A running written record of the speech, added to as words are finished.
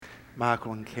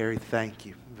Michael and Carrie, thank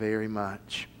you very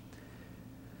much.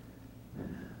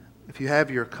 If you have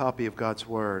your copy of God's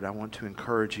Word, I want to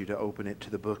encourage you to open it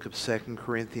to the book of 2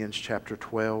 Corinthians chapter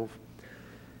 12.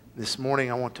 This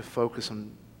morning I want to focus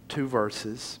on two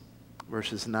verses,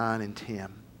 verses 9 and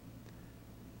 10.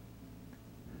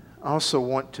 I also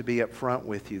want to be upfront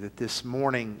with you that this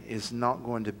morning is not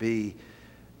going to be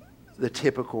the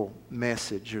typical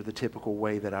message or the typical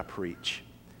way that I preach.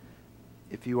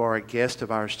 If you are a guest of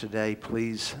ours today,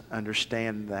 please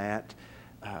understand that.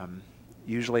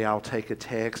 Usually I'll take a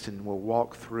text and we'll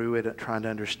walk through it trying to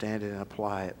understand it and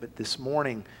apply it. But this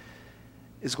morning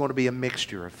is going to be a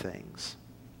mixture of things.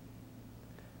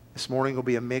 This morning will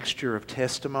be a mixture of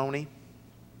testimony,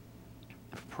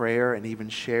 of prayer, and even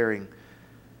sharing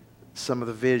some of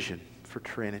the vision for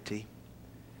Trinity.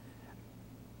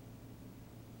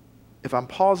 If I'm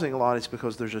pausing a lot, it's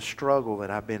because there's a struggle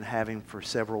that I've been having for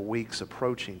several weeks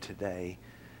approaching today.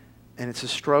 And it's a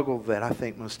struggle that I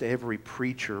think most every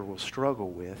preacher will struggle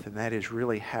with, and that is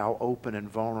really how open and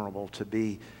vulnerable to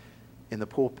be in the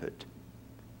pulpit.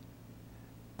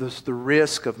 There's the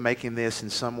risk of making this in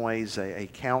some ways a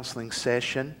counseling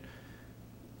session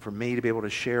for me to be able to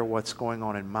share what's going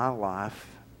on in my life,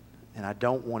 and I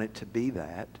don't want it to be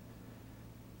that.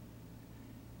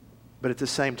 But at the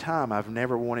same time, I've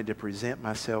never wanted to present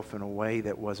myself in a way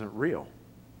that wasn't real,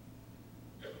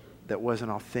 that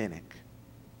wasn't authentic.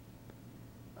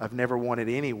 I've never wanted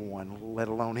anyone, let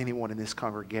alone anyone in this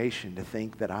congregation, to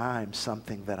think that I'm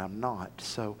something that I'm not.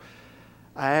 So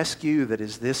I ask you that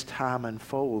as this time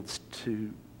unfolds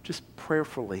to just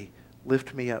prayerfully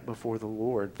lift me up before the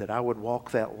Lord, that I would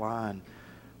walk that line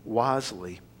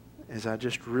wisely as I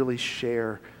just really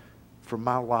share from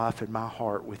my life and my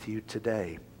heart with you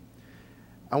today.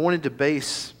 I wanted to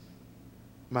base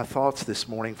my thoughts this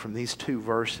morning from these two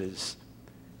verses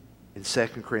in 2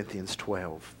 Corinthians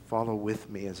 12. Follow with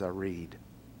me as I read.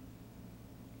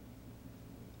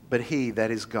 But he,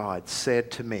 that is God,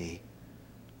 said to me,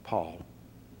 Paul,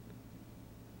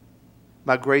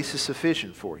 my grace is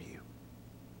sufficient for you,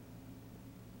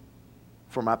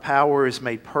 for my power is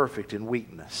made perfect in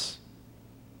weakness.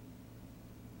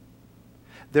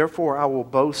 Therefore I will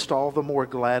boast all the more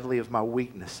gladly of my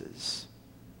weaknesses,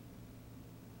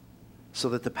 so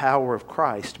that the power of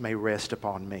Christ may rest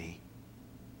upon me.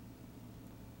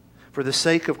 For the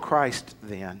sake of Christ,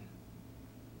 then,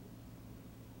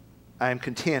 I am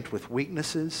content with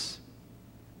weaknesses,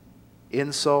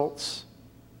 insults,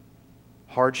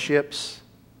 hardships,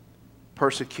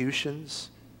 persecutions,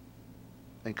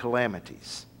 and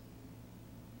calamities.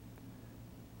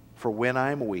 For when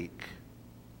I am weak,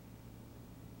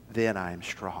 then I am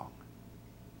strong.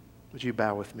 Would you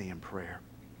bow with me in prayer?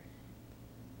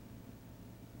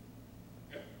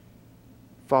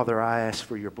 Father, I ask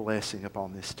for your blessing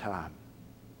upon this time.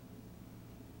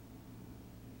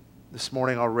 This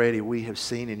morning already we have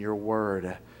seen in your word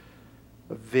a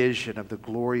vision of the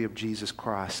glory of Jesus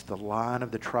Christ, the Lion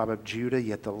of the tribe of Judah,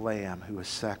 yet the Lamb who was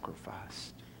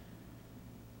sacrificed,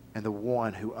 and the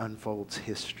one who unfolds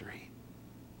history.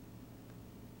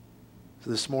 So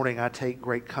this morning I take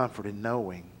great comfort in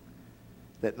knowing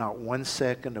that not 1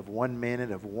 second of 1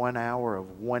 minute of 1 hour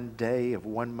of 1 day of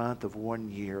 1 month of 1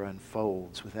 year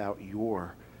unfolds without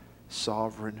your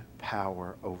sovereign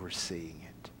power overseeing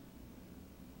it.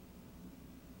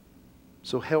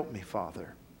 So help me,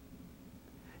 Father.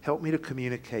 Help me to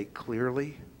communicate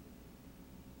clearly.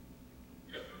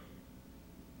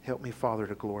 Help me, Father,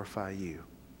 to glorify you.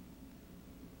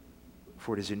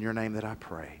 For it is in your name that I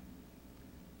pray.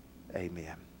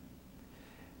 Amen.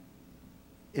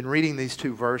 In reading these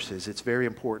two verses, it's very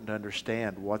important to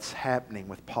understand what's happening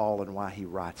with Paul and why he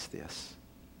writes this.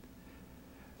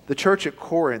 The church at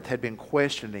Corinth had been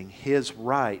questioning his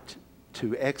right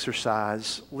to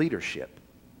exercise leadership.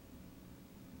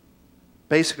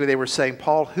 Basically, they were saying,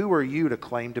 Paul, who are you to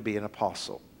claim to be an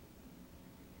apostle?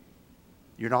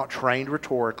 You're not trained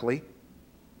rhetorically.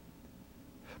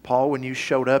 Paul, when you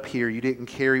showed up here, you didn't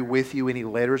carry with you any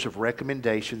letters of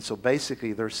recommendation. So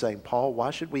basically, they're saying, Paul, why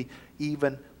should we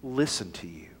even listen to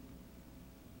you?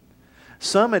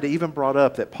 Some had even brought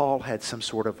up that Paul had some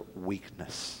sort of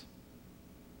weakness,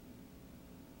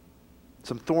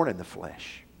 some thorn in the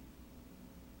flesh.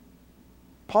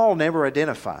 Paul never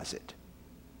identifies it.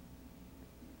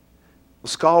 Well,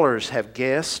 scholars have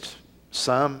guessed,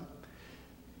 some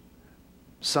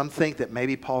think that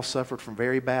maybe Paul suffered from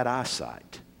very bad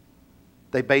eyesight.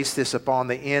 They base this upon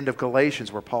the end of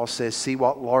Galatians where Paul says, see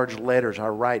what large letters I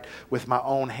write with my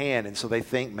own hand. And so they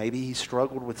think maybe he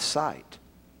struggled with sight.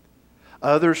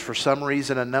 Others, for some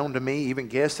reason unknown to me, even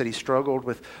guess that he struggled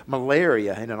with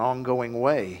malaria in an ongoing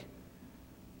way.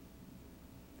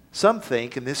 Some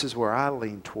think, and this is where I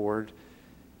lean toward,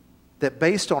 that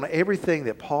based on everything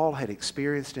that Paul had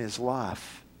experienced in his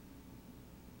life,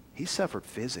 he suffered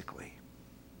physically.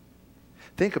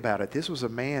 Think about it. This was a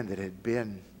man that had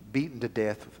been beaten to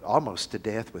death, almost to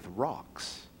death, with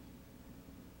rocks.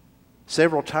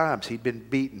 Several times he'd been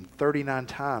beaten 39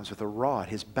 times with a rod.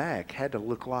 His back had to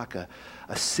look like a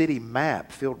city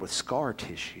map filled with scar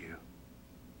tissue.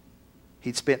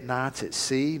 He'd spent nights at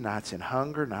sea, nights in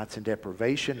hunger, nights in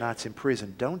deprivation, nights in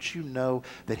prison. Don't you know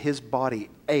that his body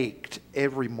ached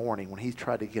every morning when he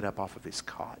tried to get up off of his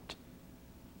cot?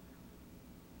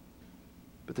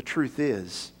 But the truth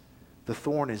is, the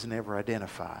thorn is never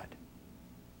identified.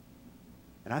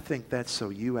 And I think that's so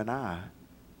you and I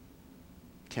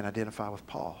can identify with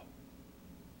Paul.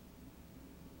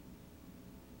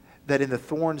 That in the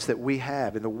thorns that we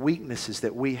have, in the weaknesses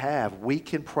that we have, we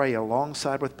can pray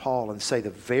alongside with Paul and say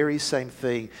the very same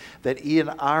thing, that in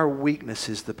our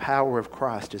weaknesses the power of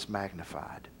Christ is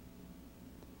magnified.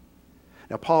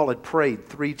 Now, Paul had prayed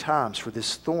 3 times for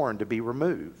this thorn to be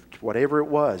removed. Whatever it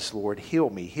was, Lord, heal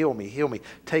me, heal me, heal me.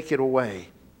 Take it away.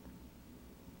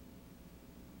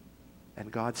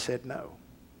 And God said no.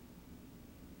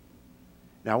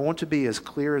 Now, I want to be as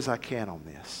clear as I can on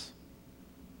this.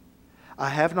 I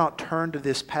have not turned to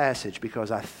this passage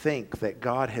because I think that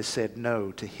God has said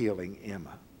no to healing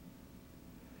Emma.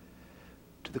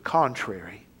 To the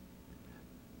contrary,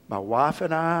 my wife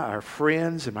and I, our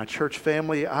friends and my church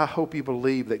family, I hope you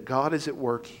believe that God is at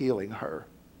work healing her.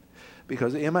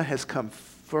 Because Emma has come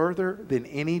further than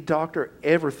any doctor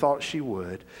ever thought she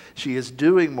would. She is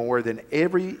doing more than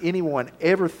anyone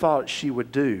ever thought she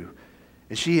would do.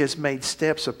 And she has made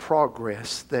steps of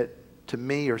progress that to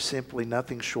me are simply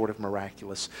nothing short of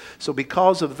miraculous. So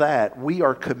because of that, we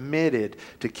are committed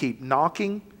to keep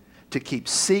knocking, to keep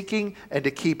seeking, and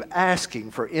to keep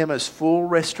asking for Emma's full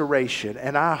restoration.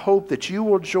 And I hope that you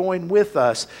will join with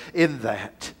us in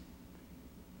that.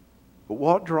 But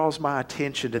what draws my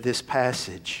attention to this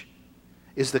passage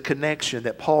is the connection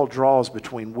that Paul draws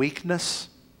between weakness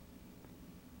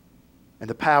and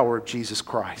the power of Jesus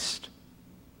Christ.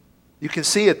 You can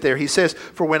see it there. He says,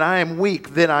 "For when I am weak,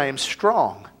 then I am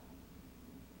strong."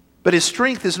 But his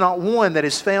strength is not one that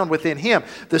is found within him.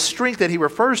 The strength that he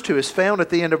refers to is found at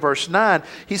the end of verse 9.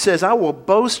 He says, "I will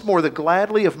boast more the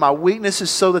gladly of my weaknesses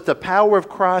so that the power of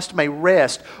Christ may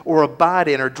rest or abide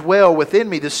in or dwell within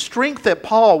me." The strength that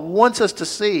Paul wants us to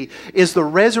see is the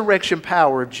resurrection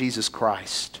power of Jesus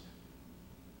Christ.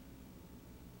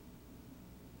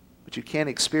 But you can't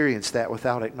experience that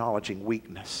without acknowledging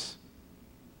weakness.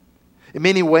 In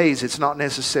many ways, it's not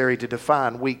necessary to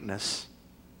define weakness.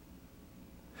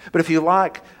 But if you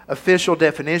like official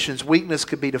definitions, weakness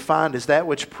could be defined as that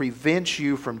which prevents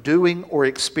you from doing or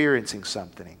experiencing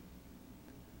something.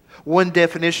 One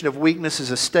definition of weakness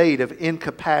is a state of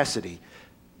incapacity.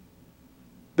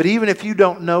 But even if you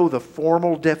don't know the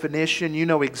formal definition, you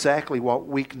know exactly what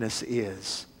weakness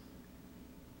is.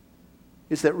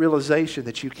 It's that realization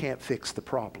that you can't fix the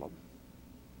problem.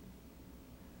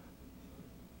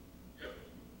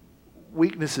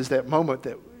 Weakness is that moment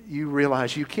that you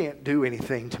realize you can't do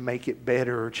anything to make it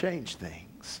better or change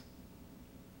things.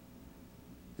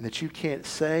 And that you can't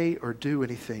say or do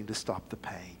anything to stop the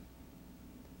pain.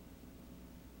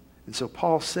 And so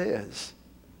Paul says,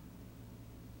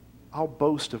 I'll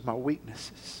boast of my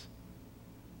weaknesses.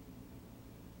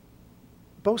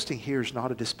 Boasting here is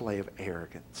not a display of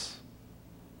arrogance.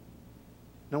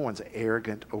 No one's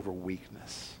arrogant over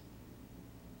weakness.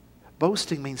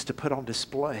 Boasting means to put on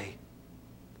display.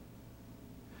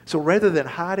 So rather than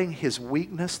hiding his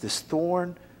weakness, this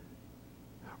thorn,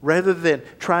 rather than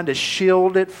trying to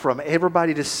shield it from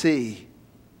everybody to see,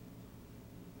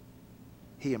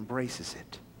 he embraces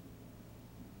it.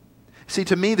 See,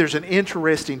 to me, there's an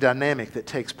interesting dynamic that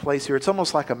takes place here. It's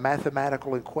almost like a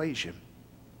mathematical equation.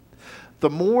 The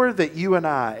more that you and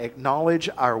I acknowledge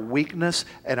our weakness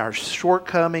and our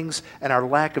shortcomings and our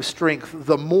lack of strength,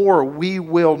 the more we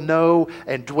will know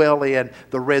and dwell in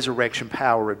the resurrection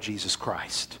power of Jesus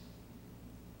Christ.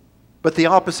 But the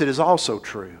opposite is also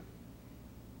true.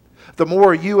 The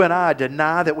more you and I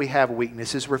deny that we have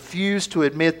weaknesses, refuse to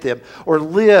admit them, or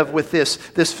live with this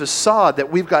facade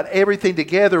that we've got everything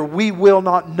together, we will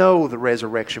not know the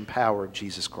resurrection power of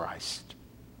Jesus Christ.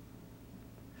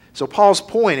 So Paul's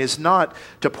point is not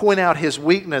to point out his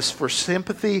weakness for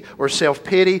sympathy or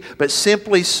self-pity, but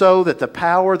simply so that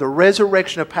the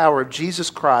resurrection of power of Jesus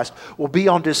Christ will be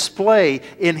on display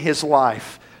in his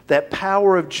life. that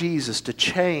power of Jesus to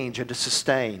change and to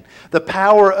sustain, the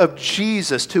power of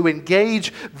Jesus to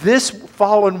engage this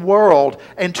fallen world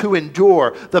and to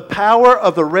endure, the power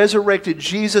of the resurrected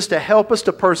Jesus to help us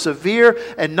to persevere,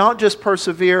 and not just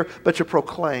persevere, but to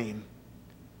proclaim.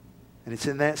 And it's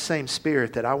in that same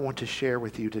spirit that I want to share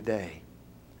with you today,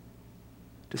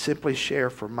 to simply share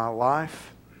from my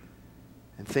life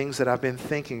and things that I've been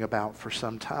thinking about for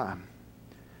some time.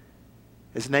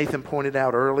 As Nathan pointed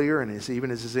out earlier, and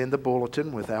even as is in the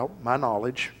bulletin, without my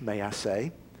knowledge, may I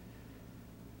say,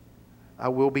 I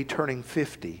will be turning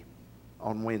 50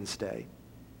 on Wednesday.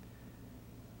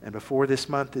 And before this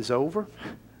month is over,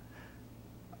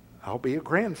 I'll be a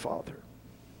grandfather.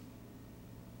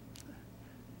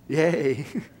 Yay!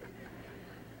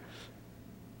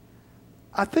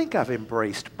 I think I've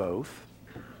embraced both.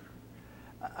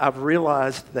 I've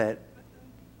realized that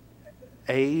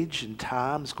age and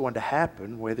time is going to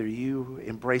happen whether you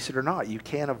embrace it or not. You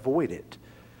can't avoid it.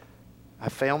 I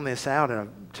found this out in,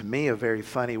 to me, a very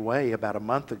funny way about a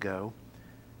month ago.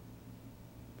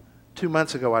 2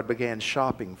 months ago, I began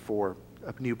shopping for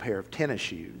a new pair of tennis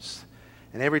shoes.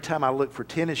 And every time I look for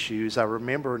tennis shoes, I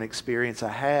remember an experience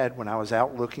I had when I was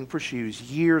out looking for shoes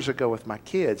years ago with my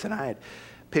kids. And I had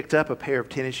picked up a pair of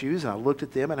tennis shoes, and I looked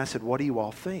at them, and I said, "What do you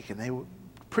all think?" And they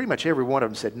pretty much every one of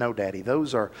them said, "No, Daddy,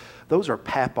 those are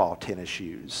Papaw tennis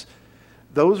shoes.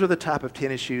 Those are the type of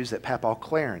tennis shoes that Papaw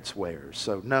Clarence wears.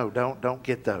 So no, don't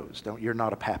get those. You're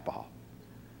not a Papaw."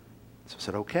 So I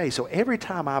said, "Okay." So every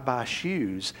time I buy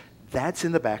shoes, that's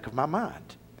in the back of my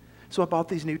mind. So I bought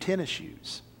these new tennis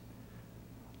shoes.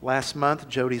 Last month,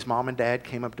 Jody's mom and dad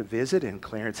came up to visit, and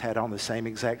Clarence had on the same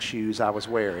exact shoes I was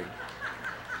wearing.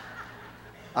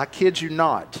 I kid you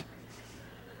not.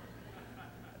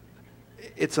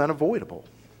 It's unavoidable,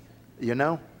 you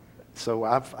know? So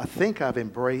I think I've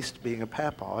embraced being a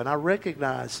Papaw, and I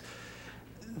recognize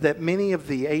that many of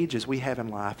the ages we have in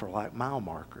life are like mile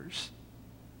markers.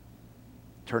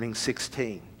 Turning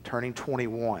 16, turning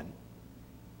 21,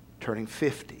 turning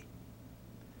 50.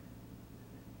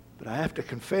 But I have to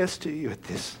confess to you at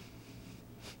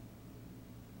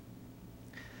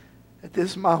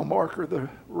this mile marker, the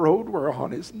road we're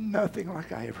on is nothing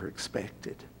like I ever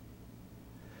expected.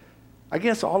 I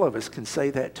guess all of us can say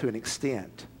that to an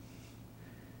extent.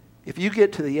 If you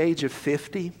get to the age of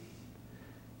 50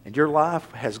 and your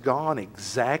life has gone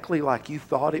exactly like you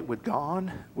thought it would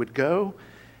go,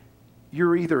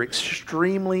 you're either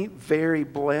extremely very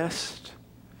blessed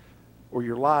or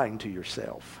you're lying to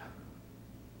yourself.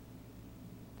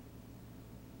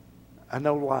 I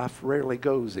know life rarely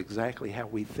goes exactly how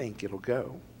we think it'll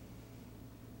go.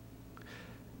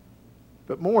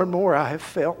 But more and more I have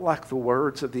felt like the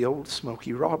words of the old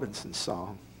Smokey Robinson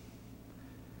song,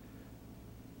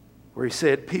 where he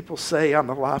said, "People say I'm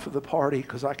the life of the party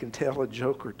because I can tell a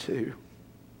joke or two.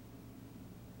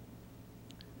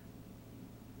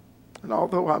 And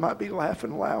although I might be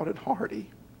laughing loud and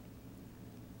hearty,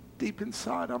 deep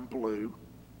inside I'm blue.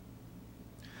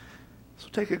 So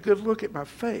take a good look at my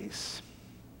face.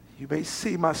 You may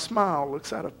see my smile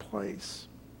looks out of place.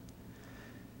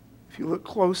 If you look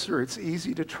closer, it's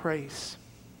easy to trace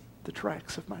the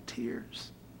tracks of my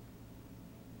tears."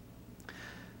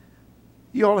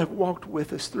 You all have walked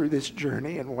with us through this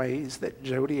journey in ways that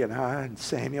Jody and I and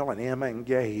Samuel and Emma and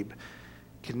Gabe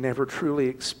can never truly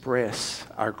express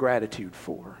our gratitude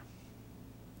for.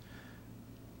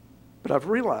 But I've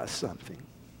realized something.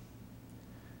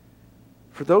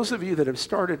 For those of you that have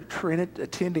started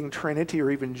attending Trinity or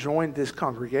even joined this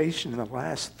congregation in the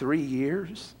last 3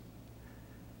 years,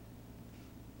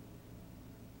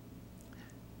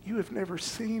 you have never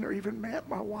seen or even met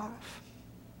my wife.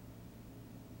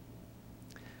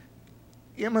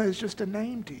 Emma is just a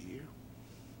name to you.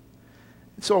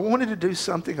 And so I wanted to do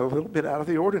something a little bit out of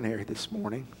the ordinary this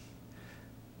morning.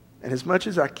 And as much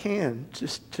as I can,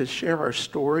 just to share our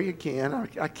story again,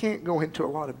 I can't go into a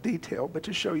lot of detail, but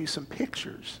to show you some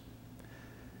pictures.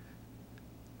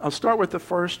 I'll start with the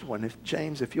first one.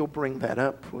 James, if you'll bring that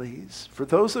up, please. For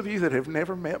those of you that have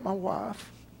never met my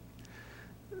wife,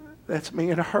 that's me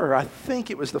and her. I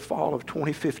think it was the fall of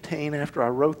 2015. After I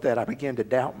wrote that, I began to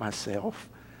doubt myself.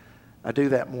 I do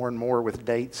that more and more with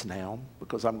dates now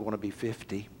because I'm going to be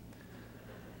 50.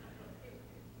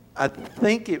 I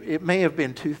think it may have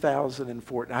been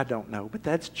 2004. I don't know, but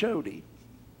that's Jody.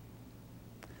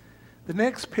 The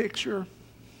next picture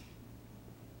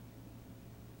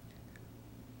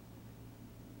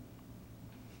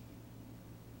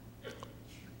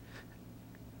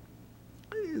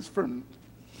is from,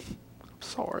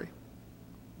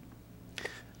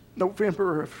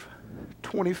 November of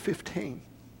 2015.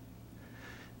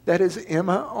 That is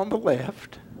Emma on the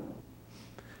left.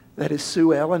 That is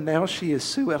Sue Ellen. Now she is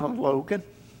Sue Ellen Logan.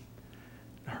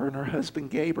 Her and her husband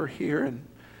Gabe are here, and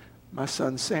my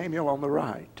son Samuel on the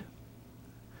right.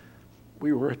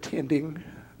 We were attending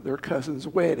their cousin's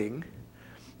wedding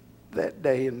that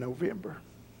day in November.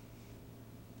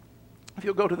 If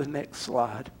you'll go to the next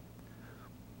slide.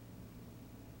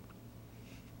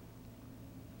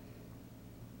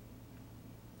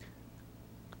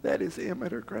 That is Emma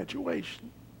at her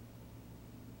graduation.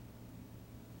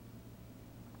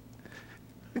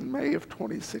 In May of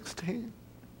 2016.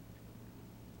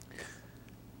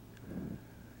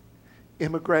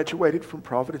 Emma graduated from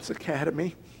Providence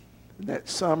Academy. And that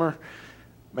summer,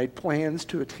 made plans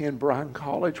to attend Bryan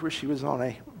College, where she was on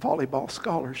a volleyball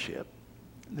scholarship.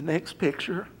 And the next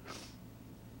picture,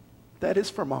 that is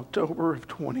from October of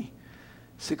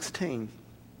 2016.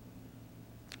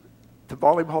 The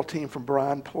volleyball team from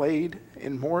Bryan played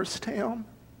in Morristown,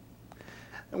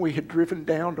 and we had driven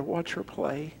down to watch her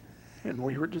play, and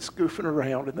we were just goofing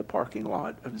around in the parking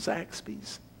lot of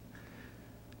Zaxby's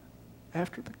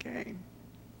after the game.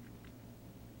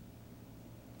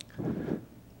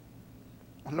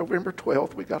 On November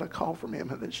 12th, we got a call from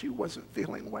Emma that she wasn't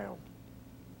feeling well.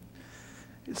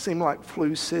 It seemed like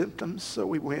flu symptoms, so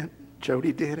we went,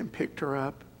 Jody did, and picked her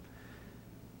up.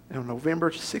 And on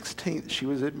November 16th, she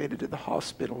was admitted to the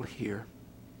hospital here.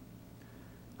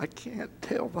 I can't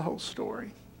tell the whole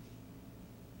story.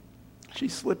 She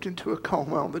slipped into a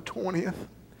coma on the 20th,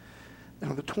 and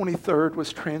on the 23rd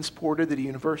was transported to the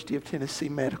University of Tennessee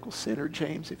Medical Center.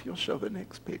 James, if you'll show the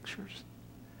next pictures.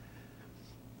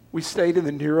 We stayed in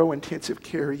the neurointensive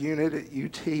care unit at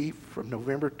UT from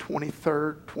November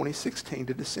 23rd, 2016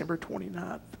 to December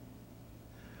 29th.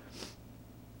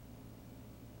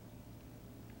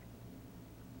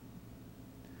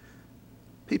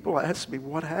 People ask me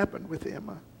what happened with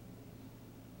Emma.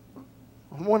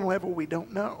 On one level, we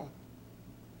don't know.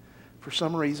 For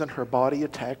some reason, her body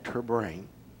attacked her brain.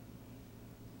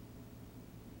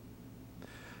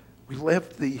 We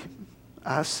left the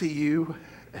ICU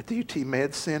at the UT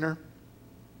Med Center,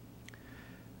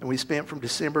 and we spent from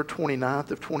December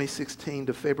 29th of 2016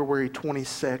 to February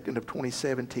 22nd of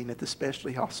 2017 at the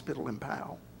Specialty Hospital in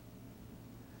Powell.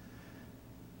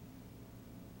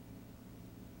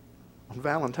 On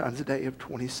Valentine's Day of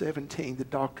 2017, the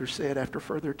doctor said after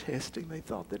further testing, they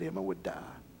thought that Emma would die.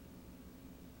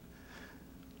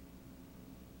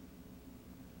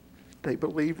 They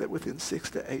believed that within 6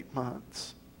 to 8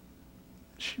 months,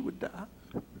 she would die.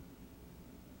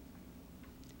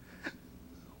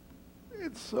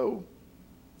 And so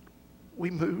we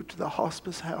moved to the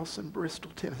hospice house in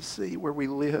Bristol, Tennessee, where we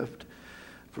lived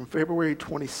from February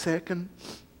 22nd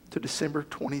to December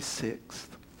 26th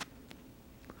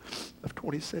of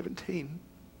 2017.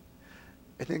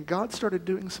 And then God started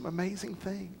doing some amazing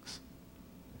things.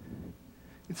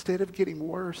 Instead of getting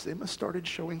worse, Emma started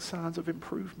showing signs of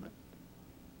improvement,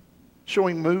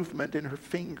 showing movement in her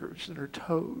fingers and her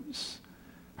toes,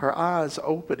 her eyes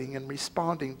opening and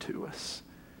responding to us.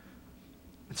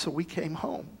 And so we came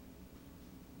home.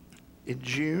 In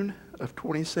June of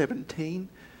 2017,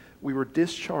 we were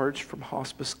discharged from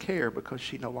hospice care because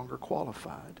she no longer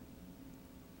qualified.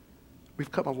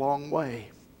 We've come a long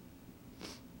way.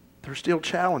 There are still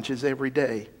challenges every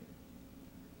day.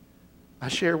 I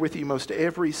share with you most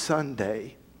every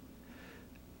Sunday,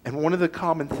 and one of the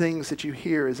common things that you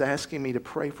hear is asking me to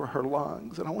pray for her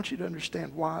lungs, and I want you to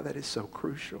understand why that is so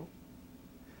crucial.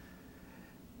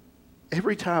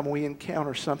 Every time we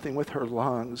encounter something with her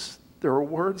lungs, there are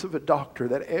words of a doctor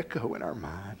that echo in our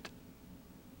mind.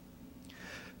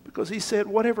 Because he said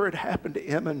whatever had happened to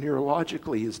Emma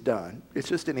neurologically is done. It's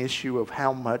just an issue of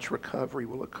how much recovery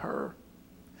will occur.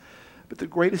 But the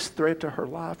greatest threat to her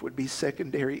life would be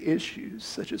secondary issues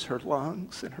such as her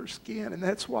lungs and her skin. And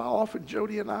that's why often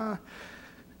Jody and I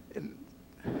and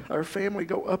our family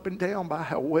go up and down by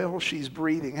how well she's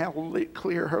breathing, how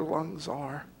clear her lungs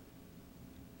are.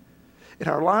 In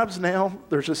our lives now,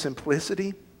 there's a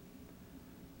simplicity,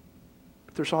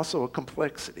 but there's also a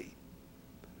complexity.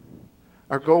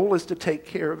 Our goal is to take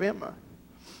care of Emma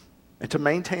and to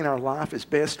maintain our life as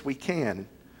best we can.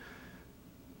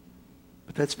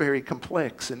 But that's very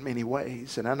complex in many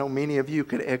ways, and I know many of you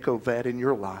could echo that in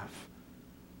your life.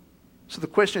 So the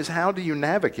question is, how do you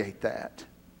navigate that?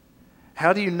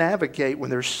 How do you navigate when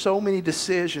there's so many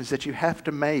decisions that you have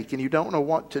to make and you don't know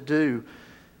what to do?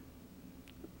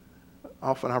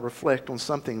 Often I reflect on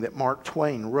something that Mark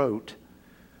Twain wrote.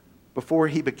 Before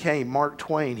he became Mark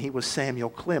Twain, he was Samuel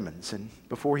Clemens. And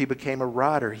before he became a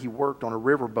writer, he worked on a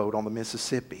riverboat on the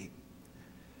Mississippi.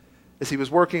 As he was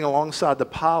working alongside the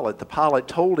pilot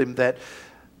told him that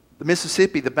The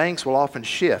Mississippi, the banks will often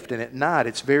shift, and at night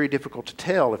it's very difficult to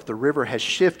tell if the river has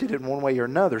shifted in one way or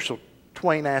another. So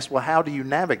Twain asked, well, how do you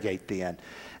navigate then?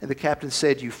 And the captain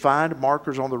said, you find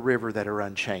markers on the river that are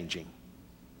unchanging.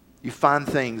 You find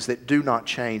things that do not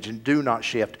change and do not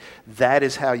shift. That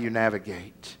is how you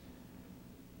navigate.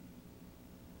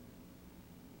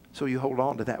 So you hold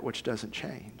on to that which doesn't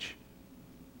change.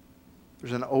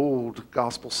 There's an old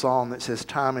gospel song that says,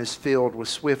 time is filled with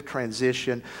swift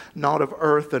transition, naught of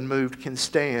earth unmoved can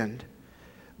stand.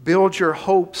 Build your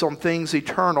hopes on things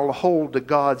eternal, hold to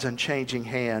God's unchanging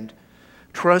hand.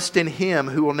 Trust in Him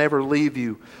who will never leave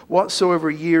you,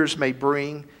 whatsoever years may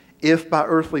bring. If by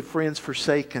earthly friends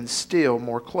forsaken, still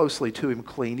more closely to Him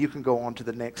cling. You can go on to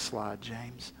the next slide,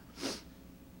 James.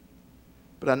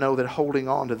 But I know that holding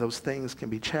on to those things can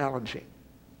be challenging.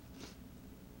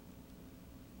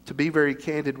 To be very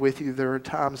candid with you, there are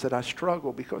times that I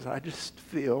struggle because I just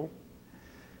feel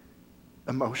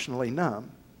emotionally numb.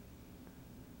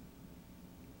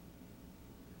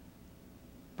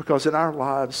 Because in our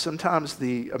lives, sometimes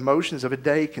the emotions of a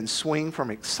day can swing from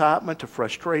excitement to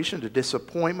frustration to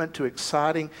disappointment to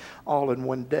exciting all in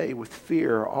one day, with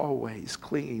fear always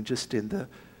clinging just in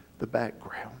the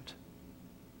background.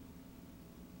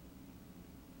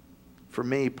 For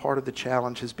me, part of the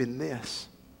challenge has been this: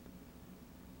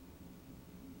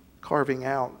 carving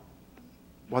out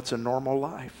what's a normal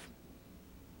life.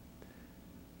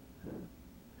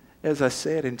 As I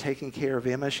said, in taking care of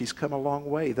Emma, she's come a long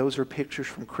way. Those are pictures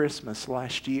from Christmas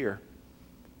last year,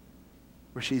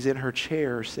 where she's in her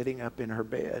chair sitting up in her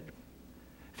bed.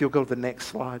 If you'll go to the next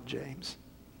slide, James.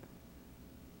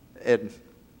 And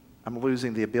I'm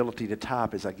losing the ability to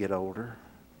type as I get older.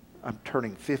 I'm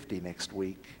turning 50 next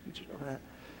week. Did you know that?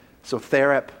 So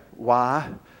Therap Y.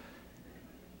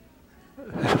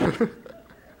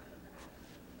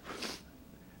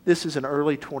 This is in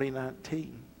early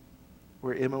 2019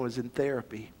 where Emma was in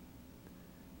therapy.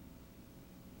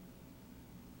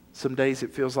 Some days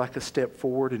it feels like a step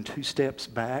forward and 2 steps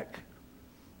back.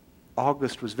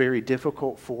 August was very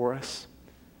difficult for us,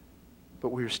 but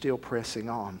we were still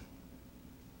pressing on.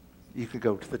 You can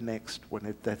go to the next one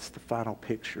if that's the final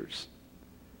pictures.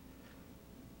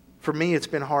 For me, it's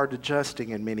been hard adjusting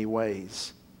in many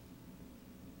ways.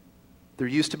 There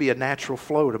used to be a natural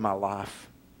flow to my life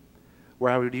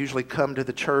where I would usually come to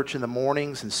the church in the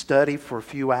mornings and study for a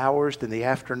few hours. Then the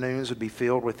afternoons would be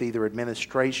filled with either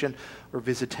administration or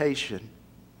visitation.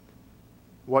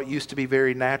 What used to be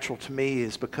very natural to me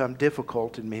has become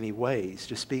difficult in many ways,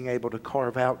 just being able to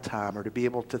carve out time or to be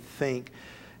able to think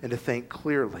and to think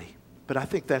clearly. But I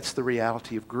think that's the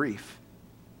reality of grief.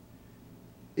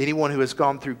 Anyone who has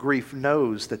gone through grief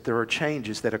knows that there are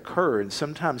changes that occur, and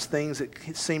sometimes things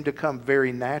that seem to come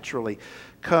very naturally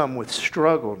come with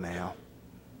struggle now.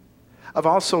 I've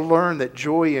also learned that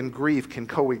joy and grief can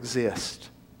coexist.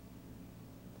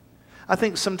 I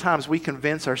think sometimes we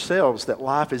convince ourselves that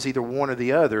life is either one or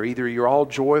the other. Either you're all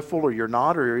joyful or you're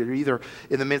not, or you're either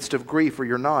in the midst of grief or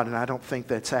you're not, and I don't think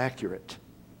that's accurate.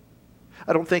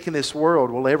 I don't think in this world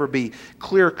will ever be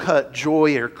clear-cut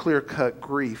joy or clear-cut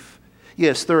grief.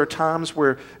 Yes, there are times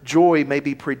where joy may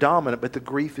be predominant, but the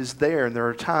grief is there. And there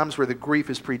are times where the grief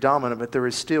is predominant, but there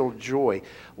is still joy.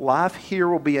 Life here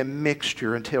will be a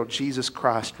mixture until Jesus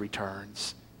Christ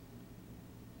returns.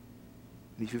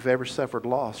 And if you've ever suffered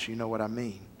loss, you know what I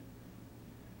mean.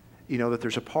 You know that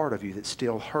there's a part of you that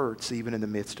still hurts even in the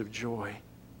midst of joy.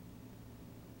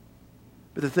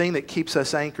 But the thing that keeps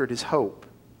us anchored is hope.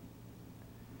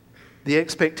 The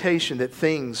expectation that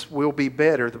things will be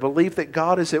better. The belief that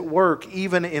God is at work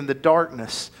even in the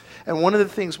darkness. And one of the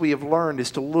things we have learned is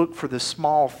to look for the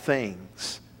small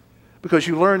things. Because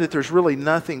you learn that there's really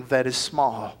nothing that is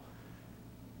small.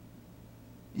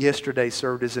 Yesterday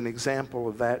served as an example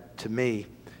of that to me.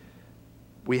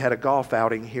 We had a golf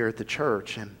outing here at the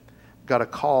church and got a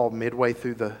call midway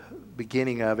through the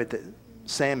beginning of it that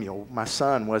Samuel, my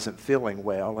son, wasn't feeling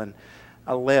well. And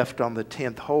I left on the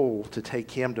 10th hole to take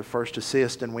him to first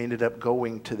assist, and we ended up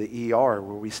going to the ER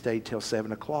where we stayed till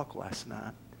 7 o'clock last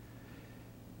night.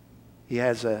 He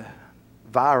has a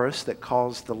virus that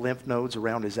caused the lymph nodes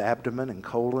around his abdomen and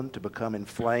colon to become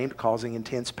inflamed, causing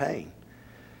intense pain.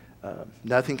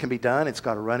 Nothing can be done. It's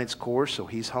got to run its course, so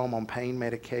he's home on pain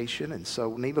medication. And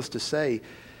so, needless to say,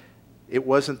 it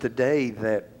wasn't the day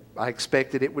that I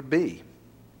expected it would be.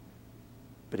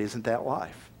 But isn't that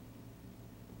life?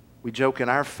 We joke in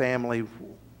our family,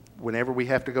 whenever we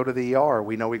have to go to the ER,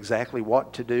 we know exactly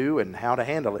what to do and how to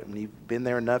handle it. When you've been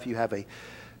there enough, you have a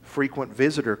frequent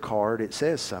visitor card. It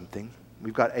says something.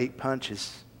 We've got 8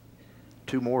 punches.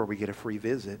 2 more, we get a free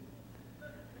visit.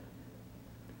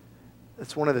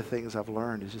 That's one of the things I've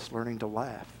learned, is just learning to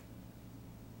laugh.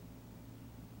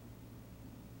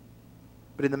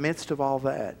 But in the midst of all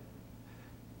that,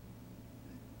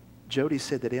 Jody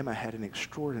said that Emma had an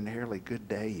extraordinarily good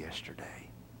day yesterday.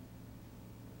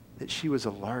 That she was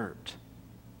alert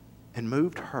and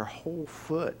moved her whole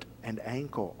foot and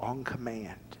ankle on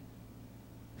command.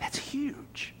 That's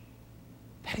huge.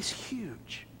 That is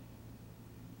huge.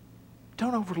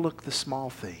 Don't overlook the small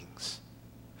things.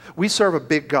 We serve a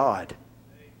big God.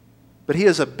 But He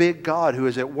is a big God who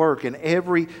is at work in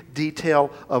every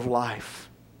detail of life.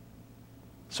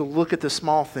 So look at the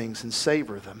small things and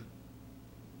savor them.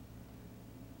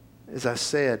 As I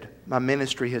said, my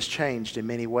ministry has changed in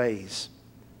many ways.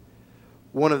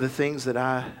 One of the things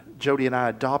that Jody and I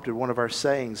adopted, one of our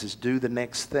sayings is do the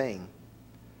next thing.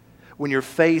 When you're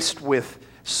faced with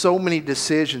so many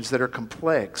decisions that are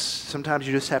complex, sometimes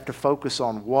you just have to focus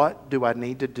on what do I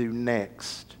need to do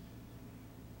next.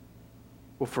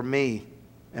 Well, for me,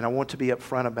 and I want to be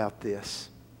upfront about this,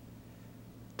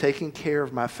 taking care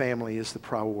of my family is the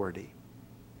priority.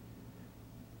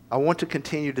 I want to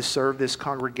continue to serve this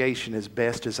congregation as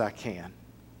best as I can.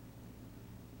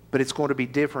 But it's going to be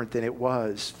different than it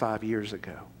was 5 years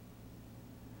ago.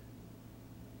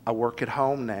 I work at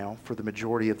home now for the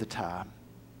majority of the time.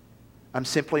 I'm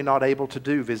simply not able to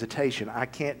do visitation. I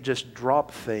can't just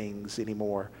drop things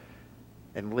anymore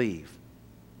and leave.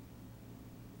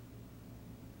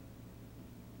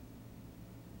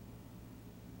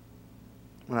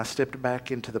 When I stepped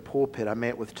back into the pulpit, I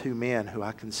met with two men who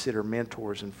I consider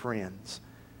mentors and friends.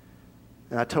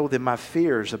 And I told them my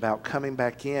fears about coming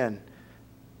back in.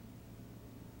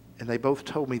 And they both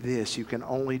told me this: you can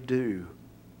only do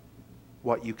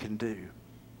what you can do.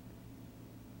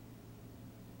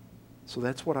 So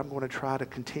that's what I'm going to try to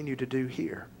continue to do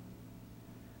here.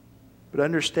 But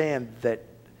understand that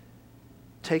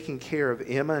taking care of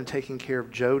Emma and taking care of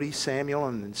Jody, Samuel,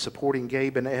 and supporting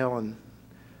Gabe and Ellen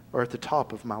are at the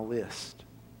top of my list.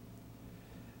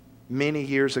 Many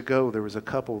years ago, there was a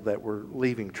couple that were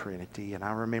leaving Trinity, and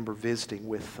I remember visiting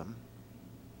with them.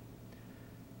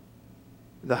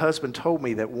 The husband told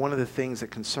me that one of the things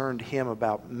that concerned him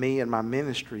about me and my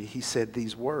ministry, he said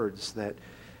these words, that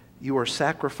you are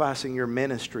sacrificing your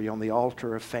ministry on the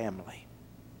altar of family.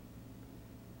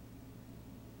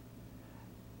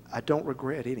 I don't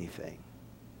regret anything.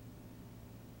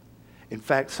 In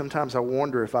fact, sometimes I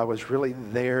wonder if I was really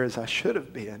there as I should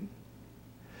have been.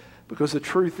 Because the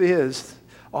truth is,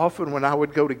 often when I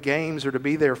would go to games or to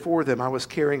be there for them, I was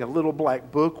carrying a little black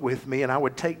book with me, and I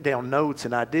would take down notes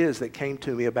and ideas that came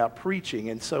to me about preaching.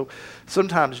 And so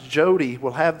sometimes Jody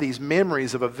will have these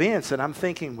memories of events, and I'm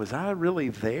thinking, was I really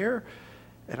there?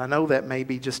 And I know that may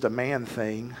be just a man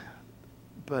thing,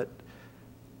 but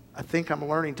I think I'm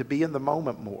learning to be in the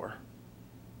moment more.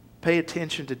 Pay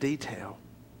attention to detail.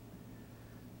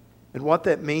 And what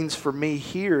that means for me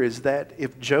here is that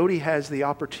if Jody has the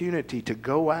opportunity to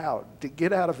go out, to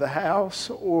get out of the house,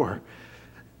 or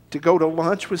to go to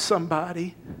lunch with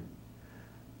somebody,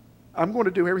 I'm going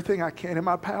to do everything I can in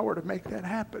my power to make that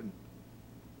happen.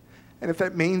 And if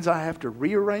that means I have to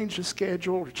rearrange a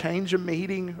schedule or change a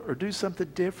meeting or do something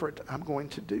different, I'm going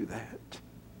to do that.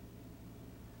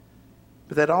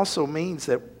 But that also means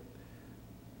that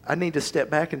I need to step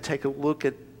back and take a look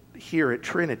at here at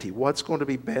Trinity, what's going to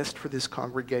be best for this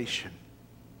congregation.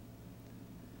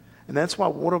 And that's why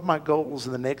one of my goals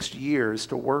in the next year is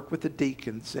to work with the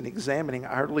deacons in examining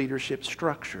our leadership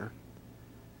structure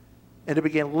and to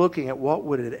begin looking at what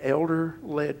would an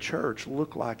elder-led church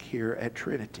look like here at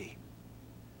Trinity.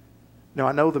 Now,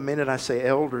 I know the minute I say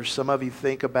elders, some of you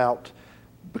think about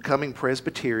becoming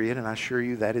Presbyterian, and I assure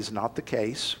you that is not the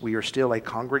case. We are still a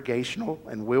congregational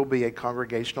and will be a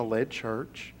congregational-led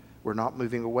church. We're not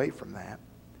moving away from that.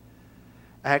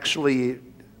 Actually,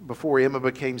 before Emma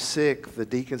became sick, the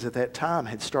deacons at that time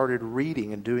had started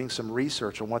reading and doing some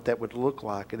research on what that would look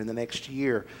like. And in the next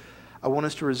year, I want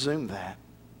us to resume that.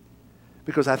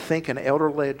 Because I think an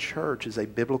elder-led church is a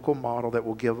biblical model that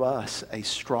will give us a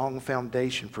strong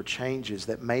foundation for changes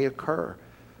that may occur.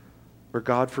 Or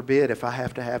God forbid, if I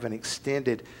have to have an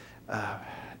extended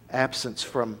absence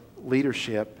from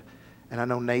leadership, and I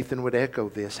know Nathan would echo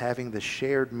this, having the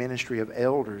shared ministry of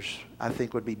elders, I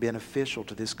think would be beneficial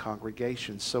to this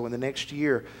congregation. So in the next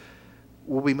year,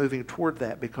 we'll be moving toward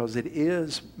that because it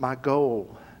is my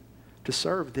goal to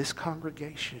serve this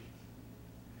congregation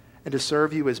and to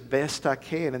serve you as best I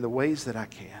can in the ways that I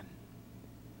can.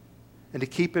 And to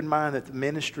keep in mind that the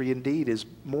ministry indeed is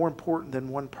more important than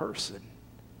one person.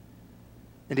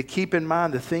 And to keep in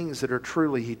mind the things that are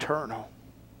truly eternal.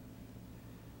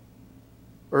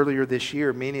 Earlier this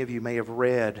year, many of you may have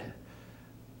read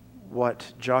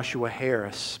what Joshua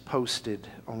Harris posted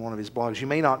on one of his blogs. You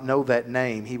may not know that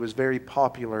name. He was very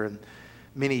popular in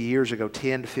many years ago,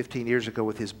 10 to 15 years ago,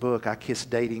 with his book, I Kissed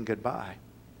Dating Goodbye.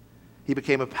 He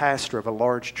became a pastor of a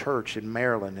large church in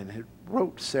Maryland and had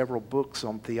wrote several books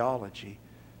on theology.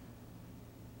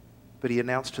 But he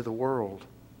announced to the world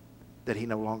that he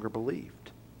no longer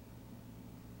believed.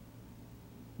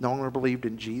 No longer believed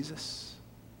in Jesus.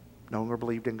 No longer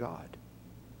believed in God.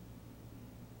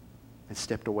 And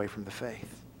stepped away from the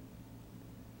faith.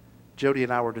 Jody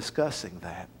and I were discussing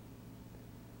that.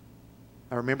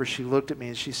 I remember she looked at me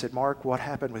and she said, "Mark, what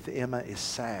happened with Emma is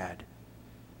sad.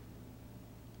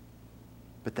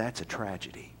 But that's a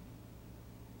tragedy.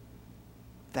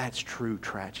 That's true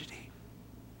tragedy."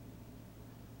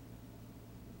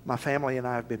 My family and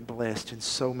I have been blessed in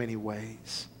so many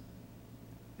ways.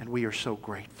 And we are so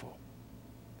grateful.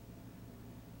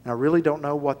 And I really don't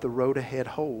know what the road ahead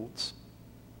holds.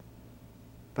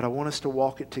 But I want us to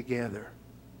walk it together.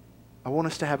 I want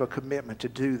us to have a commitment to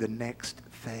do the next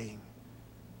thing.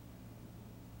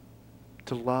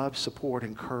 To love, support,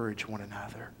 encourage one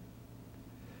another.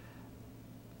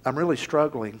 I'm really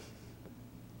struggling,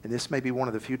 and this may be one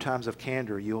of the few times of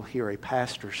candor you'll hear a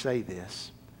pastor say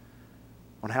this,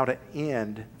 on how to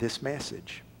end this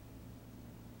message.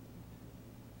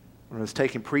 When I was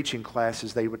taking preaching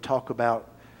classes, they would talk about,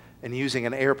 and using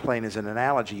an airplane as an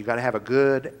analogy, you've got to have a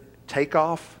good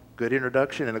takeoff, good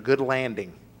introduction, and a good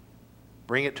landing.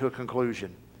 Bring it to a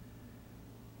conclusion.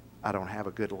 I don't have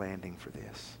a good landing for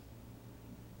this.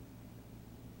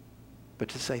 But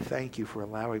to say thank you for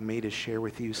allowing me to share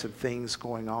with you some things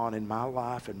going on in my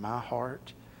life and my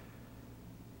heart,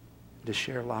 to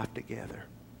share life together.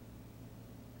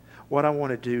 What I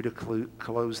want to do to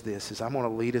close this is I'm going to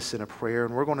lead us in a prayer,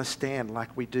 and we're going to stand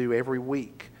like we do every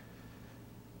week.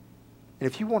 And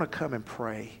if you want to come and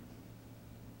pray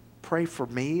for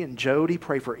me and Jody,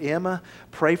 pray for Emma,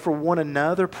 pray for one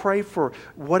another, pray for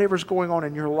whatever's going on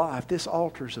in your life. This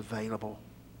altar's available.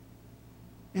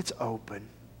 It's open.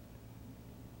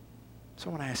 So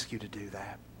I want to ask you to do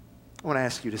that. I want to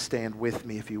ask you to stand with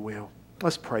me, if you will.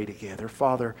 Let's pray together.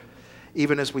 Father,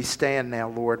 even as we stand now,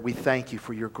 Lord, we thank you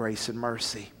for your grace and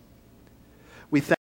mercy. We thank